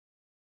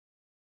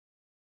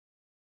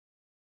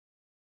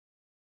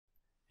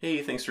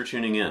Hey, thanks for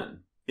tuning in.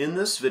 In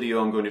this video,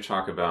 I'm going to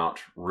talk about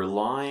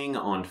relying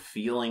on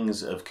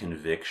feelings of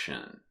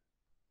conviction.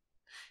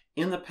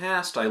 In the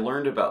past, I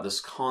learned about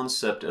this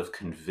concept of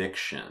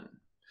conviction,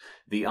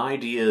 the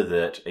idea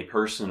that a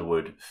person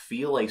would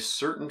feel a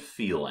certain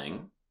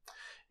feeling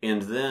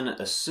and then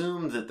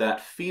assume that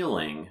that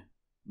feeling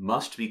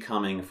must be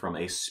coming from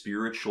a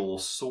spiritual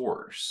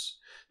source,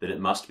 that it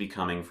must be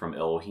coming from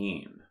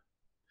Elohim.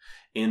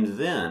 And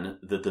then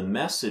that the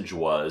message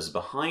was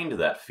behind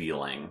that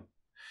feeling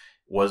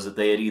was that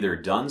they had either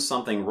done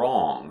something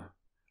wrong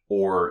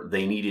or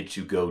they needed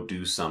to go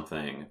do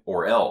something,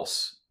 or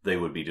else they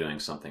would be doing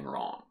something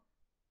wrong.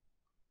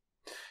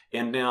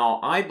 And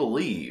now I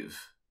believe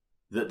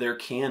that there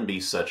can be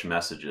such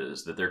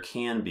messages, that there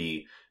can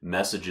be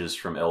messages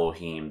from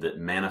Elohim that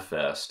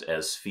manifest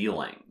as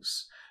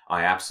feelings.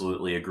 I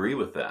absolutely agree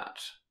with that.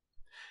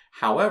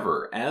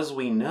 However, as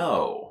we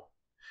know,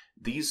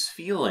 these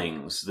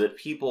feelings that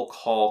people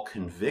call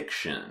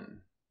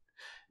conviction,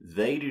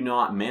 they do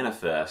not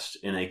manifest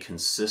in a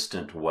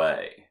consistent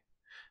way.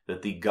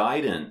 That the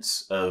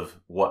guidance of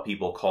what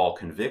people call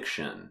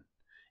conviction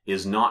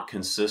is not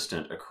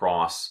consistent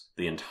across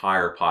the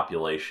entire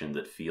population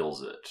that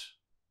feels it.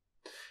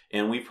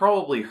 And we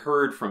probably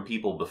heard from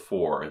people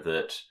before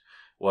that,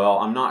 well,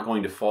 I'm not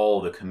going to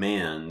follow the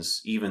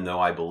commands even though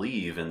I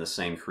believe in the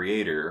same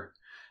Creator.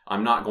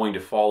 I'm not going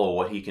to follow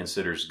what He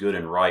considers good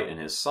and right in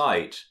His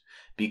sight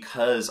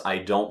because I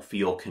don't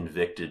feel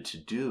convicted to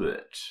do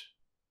it.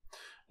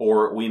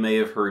 Or we may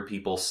have heard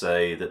people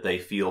say that they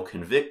feel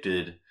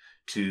convicted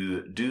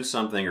to do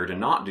something or to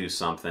not do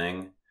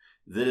something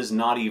that is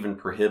not even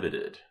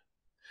prohibited.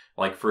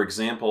 Like, for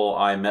example,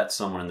 I met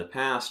someone in the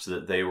past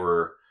that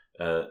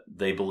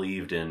they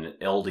believed in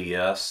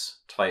LDS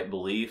type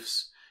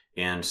beliefs,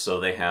 and so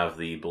they have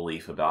the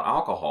belief about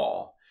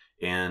alcohol.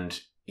 And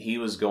he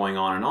was going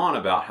on and on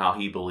about how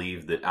he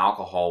believed that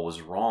alcohol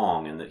was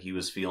wrong and that he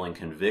was feeling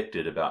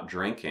convicted about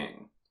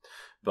drinking.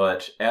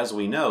 But as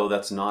we know,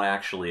 that's not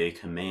actually a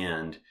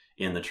command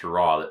in the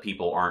Torah, that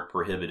people aren't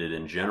prohibited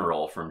in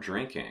general from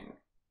drinking.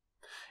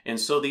 And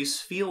so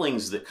these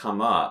feelings that come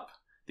up,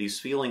 these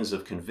feelings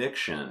of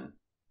conviction,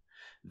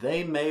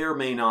 they may or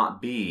may not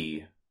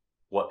be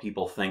what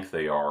people think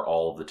they are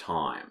all of the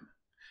time.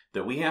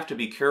 That we have to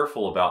be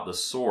careful about the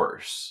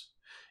source,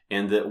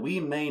 and that we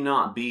may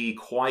not be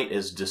quite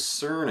as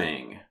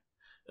discerning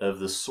of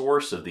the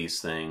source of these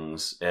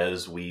things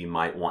as we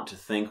might want to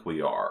think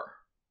we are.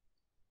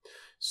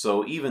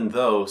 So even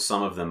though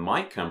some of them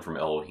might come from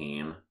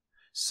Elohim,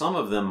 some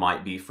of them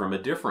might be from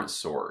a different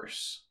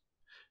source,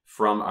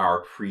 from our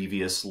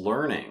previous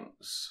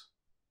learnings.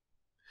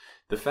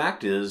 The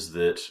fact is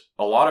that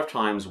a lot of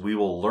times we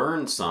will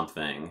learn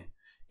something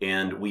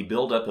and we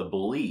build up a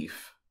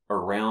belief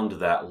around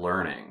that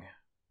learning.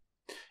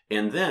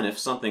 And then if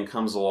something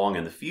comes along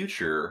in the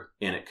future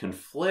and it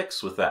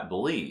conflicts with that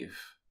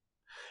belief,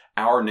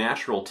 our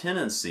natural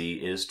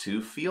tendency is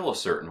to feel a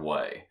certain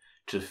way,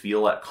 to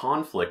feel that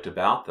conflict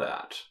about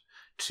that,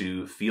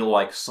 to feel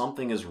like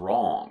something is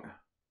wrong.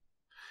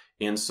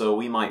 And so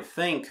we might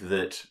think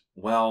that,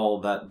 well,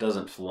 that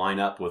doesn't line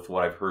up with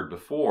what I've heard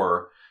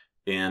before,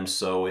 and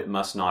so it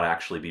must not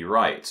actually be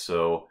right.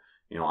 So,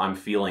 I'm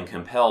feeling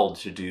compelled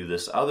to do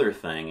this other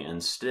thing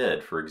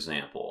instead, for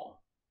example.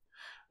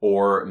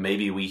 Or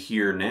maybe we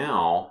hear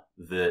now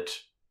that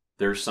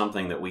there's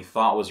something that we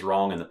thought was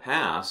wrong in the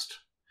past,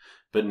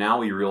 but now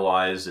we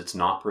realize it's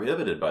not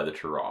prohibited by the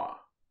Torah.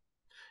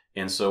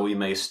 And so we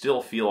may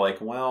still feel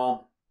like,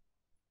 well,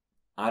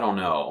 I don't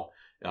know.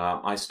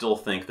 I still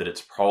think that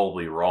it's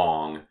probably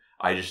wrong.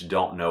 I just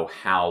don't know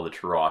how the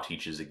Torah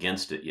teaches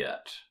against it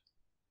yet.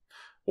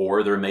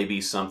 Or there may be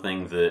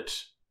something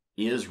that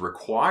is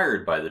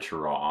required by the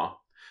Torah,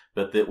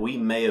 but that we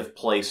may have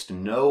placed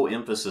no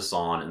emphasis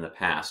on in the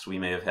past. We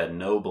may have had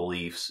no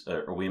beliefs,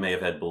 or we may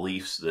have had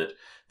beliefs that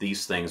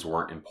these things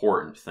weren't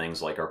important,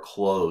 things like our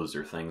clothes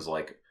or things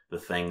like the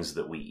things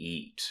that we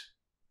eat.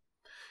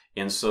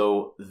 And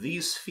so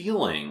these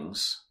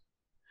feelings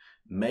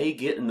may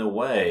get in the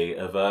way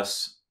of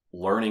us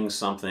learning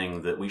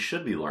something that we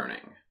should be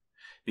learning.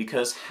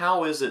 Because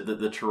how is it that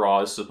the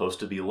Torah is supposed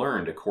to be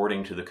learned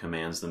according to the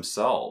commands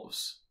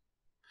themselves?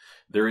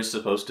 There is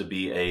supposed to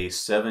be a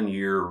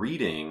 7-year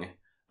reading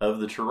of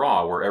the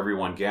Torah where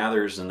everyone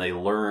gathers and they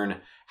learn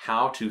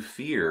how to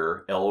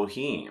fear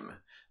Elohim.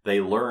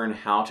 They learn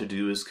how to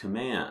do His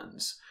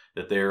commands,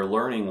 that they are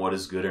learning what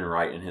is good and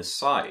right in His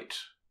sight.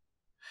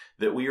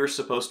 That we are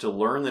supposed to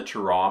learn the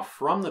Torah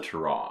from the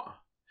Torah.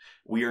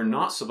 We are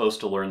not supposed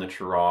to learn the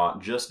Torah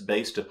just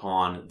based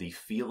upon the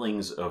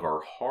feelings of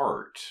our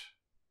heart,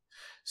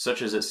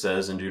 such as it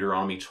says in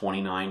Deuteronomy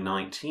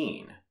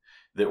 29:19,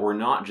 that we're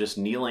not just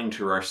kneeling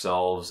to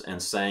ourselves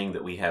and saying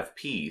that we have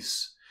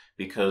peace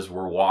because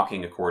we're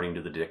walking according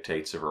to the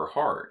dictates of our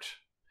heart,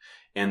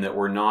 and that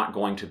we're not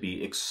going to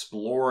be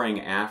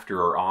exploring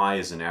after our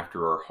eyes and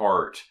after our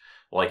heart,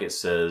 like it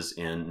says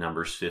in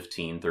Numbers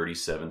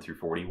 15:37 through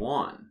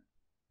 41.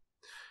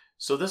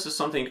 So this is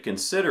something to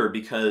consider,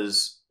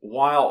 because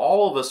while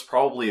all of us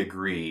probably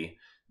agree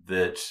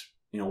that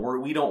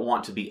we don't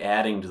want to be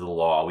adding to the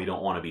law. We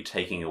don't want to be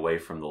taking away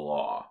from the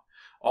law.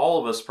 All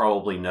of us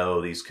probably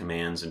know these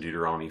commands in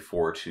Deuteronomy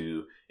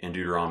 4:2 and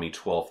Deuteronomy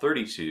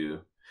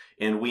 12:32,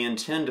 and we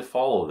intend to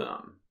follow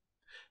them.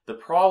 The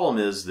problem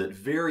is that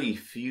very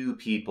few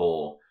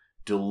people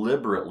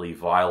deliberately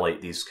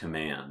violate these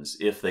commands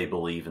if they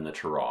believe in the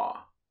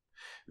Torah.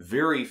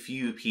 Very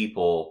few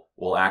people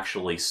will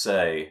actually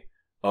say,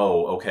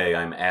 oh, okay,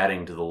 I'm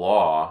adding to the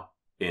law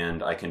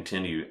and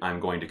I'm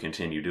going to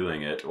continue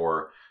doing it,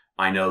 or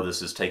I know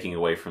this is taking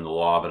away from the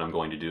law, but I'm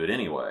going to do it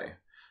anyway.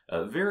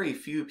 Very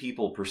few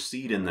people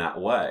proceed in that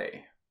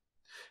way.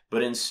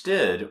 But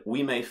instead,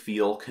 we may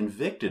feel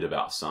convicted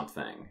about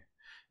something.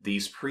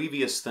 These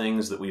previous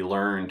things that we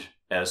learned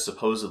as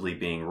supposedly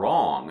being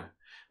wrong,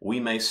 we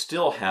may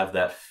still have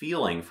that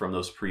feeling from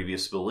those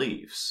previous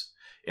beliefs.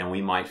 And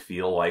we might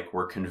feel like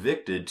we're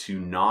convicted to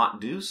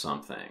not do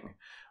something,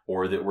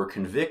 or that we're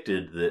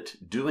convicted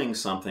that doing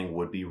something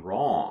would be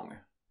wrong.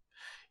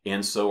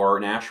 And so our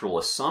natural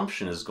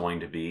assumption is going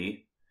to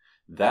be,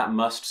 that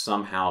must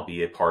somehow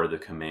be a part of the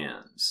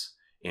commands.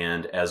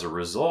 And as a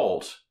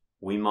result,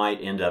 we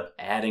might end up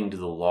adding to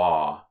the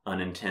law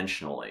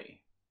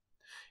unintentionally.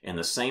 And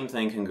the same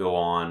thing can go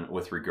on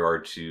with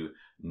regard to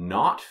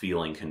not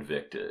feeling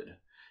convicted,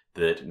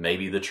 that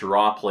maybe the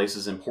Torah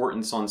places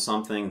importance on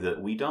something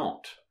that we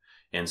don't.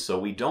 And so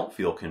we don't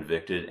feel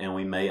convicted, and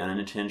we may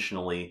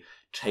unintentionally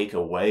take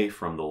away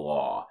from the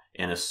law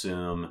and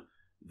assume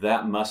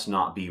that must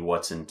not be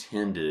what's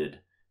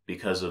intended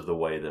because of the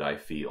way that I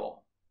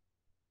feel.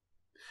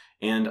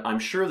 And I'm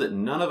sure that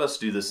none of us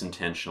do this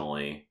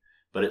intentionally,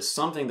 but it's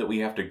something that we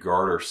have to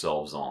guard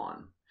ourselves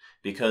on,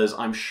 because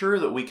I'm sure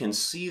that we can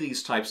see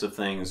these types of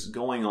things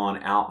going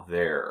on out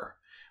there.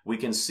 We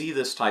can see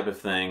this type of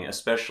thing,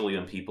 especially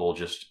when people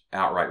just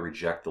outright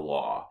reject the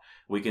law.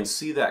 We can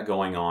see that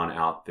going on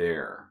out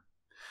there.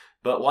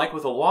 But like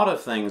with a lot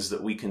of things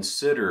that we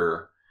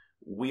consider,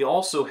 we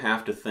also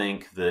have to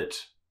think that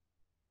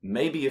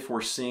maybe if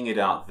we're seeing it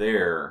out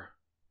there,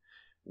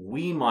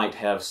 we might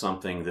have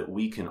something that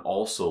we can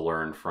also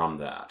learn from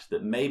that.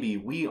 That maybe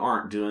we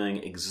aren't doing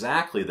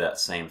exactly that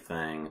same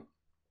thing,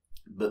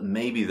 but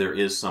maybe there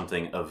is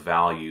something of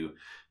value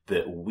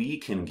that we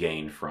can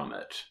gain from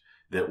it,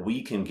 that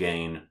we can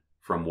gain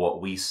from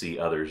what we see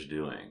others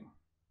doing.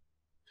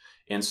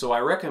 And so I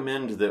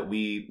recommend that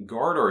we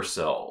guard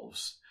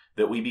ourselves,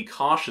 that we be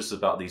cautious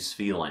about these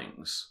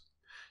feelings.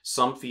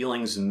 Some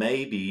feelings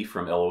may be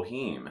from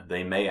Elohim.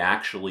 They may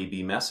actually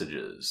be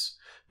messages.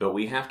 But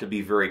we have to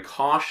be very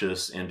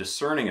cautious and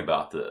discerning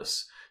about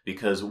this,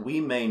 because we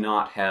may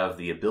not have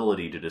the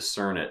ability to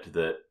discern it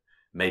that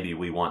maybe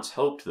we once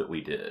hoped that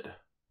we did.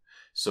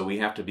 So we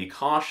have to be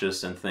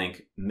cautious and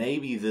think,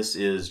 maybe this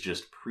is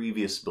just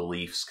previous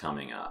beliefs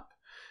coming up.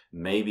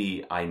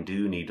 Maybe I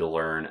do need to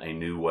learn a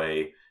new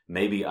way.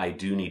 Maybe I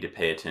do need to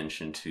pay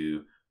attention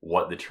to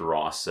what the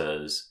Torah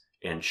says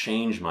and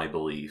change my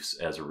beliefs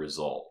as a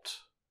result.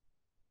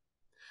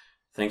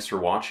 Thanks for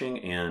watching,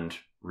 and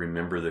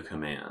remember the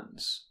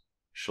commands.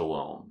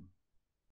 Shalom.